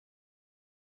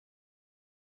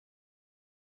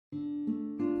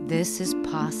This is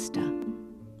pasta.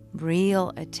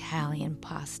 Real Italian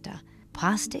pasta.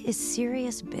 Pasta is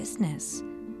serious business.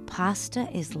 Pasta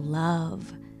is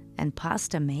love. And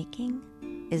pasta making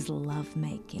is love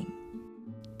making.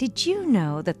 Did you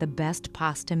know that the best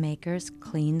pasta makers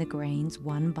clean the grains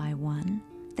one by one?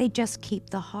 They just keep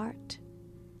the heart.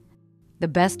 The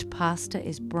best pasta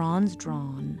is bronze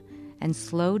drawn and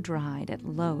slow dried at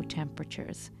low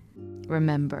temperatures.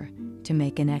 Remember, to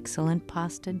make an excellent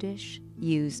pasta dish,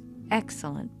 use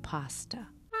excellent pasta.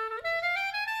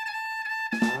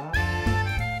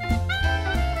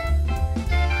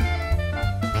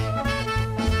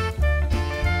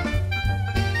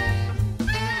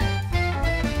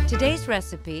 Today's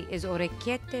recipe is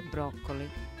orecchiette broccoli.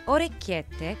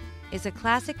 Orecchiette is a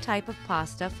classic type of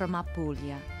pasta from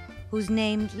Apulia, whose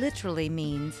name literally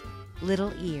means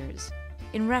little ears,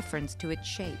 in reference to its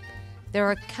shape. There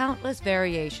are countless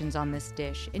variations on this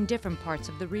dish in different parts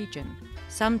of the region.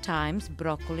 Sometimes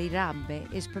broccoli rabe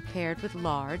is prepared with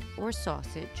lard or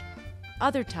sausage,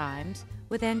 other times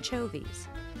with anchovies.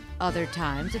 Other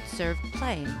times it's served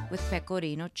plain with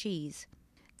pecorino cheese.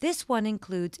 This one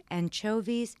includes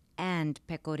anchovies and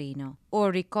pecorino,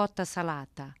 or ricotta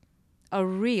salata, a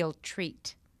real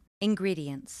treat.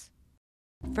 Ingredients.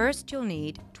 First, you'll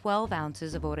need 12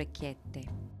 ounces of orecchiette,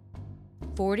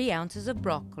 40 ounces of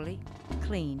broccoli,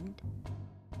 cleaned,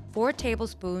 4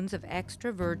 tablespoons of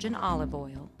extra virgin olive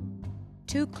oil,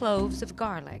 2 cloves of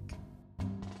garlic,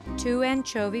 2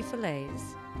 anchovy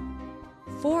fillets,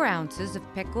 4 ounces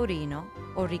of pecorino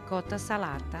or ricotta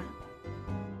salata,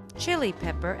 chili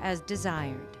pepper as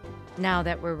desired. Now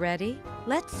that we're ready,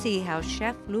 let's see how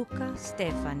Chef Luca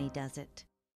Stefani does it.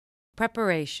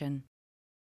 Preparation.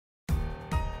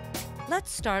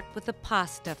 Let's start with the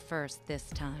pasta first this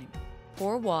time.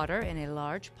 Pour water in a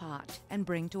large pot and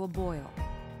bring to a boil.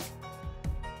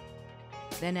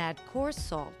 Then add coarse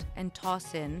salt and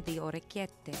toss in the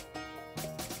orecchiette.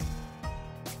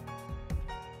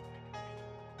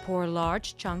 Pour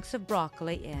large chunks of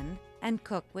broccoli in and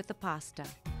cook with the pasta.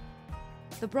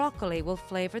 The broccoli will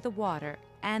flavor the water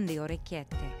and the orecchiette.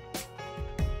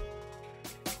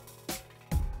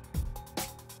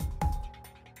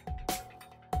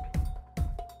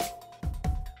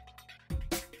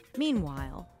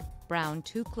 Meanwhile, brown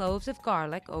 2 cloves of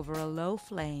garlic over a low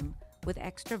flame with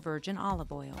extra virgin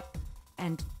olive oil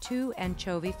and 2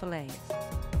 anchovy fillets.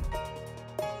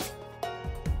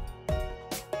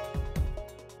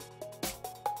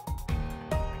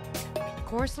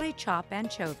 Coarsely chop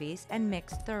anchovies and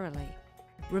mix thoroughly.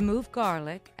 Remove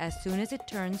garlic as soon as it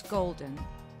turns golden,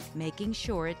 making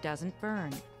sure it doesn't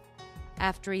burn.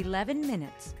 After 11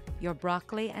 minutes, your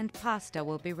broccoli and pasta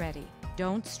will be ready.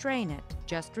 Don't strain it,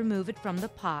 just remove it from the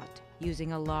pot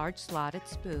using a large slotted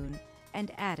spoon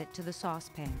and add it to the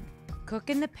saucepan. Cook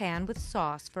in the pan with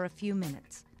sauce for a few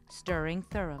minutes, stirring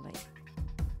thoroughly.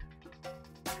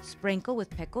 Sprinkle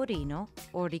with pecorino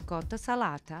or ricotta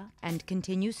salata and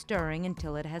continue stirring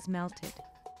until it has melted.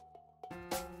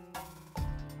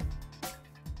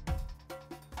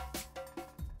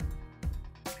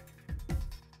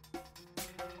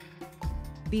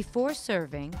 Before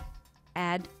serving,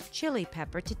 add chili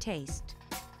pepper to taste.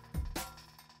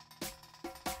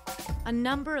 A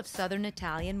number of southern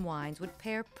Italian wines would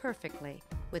pair perfectly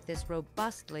with this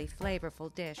robustly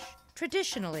flavorful dish.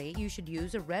 Traditionally, you should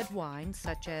use a red wine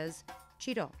such as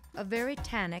Cecco, a very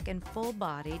tannic and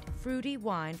full-bodied, fruity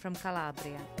wine from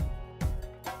Calabria.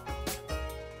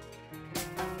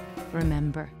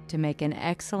 Remember, to make an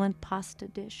excellent pasta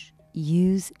dish,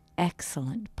 use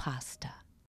excellent pasta.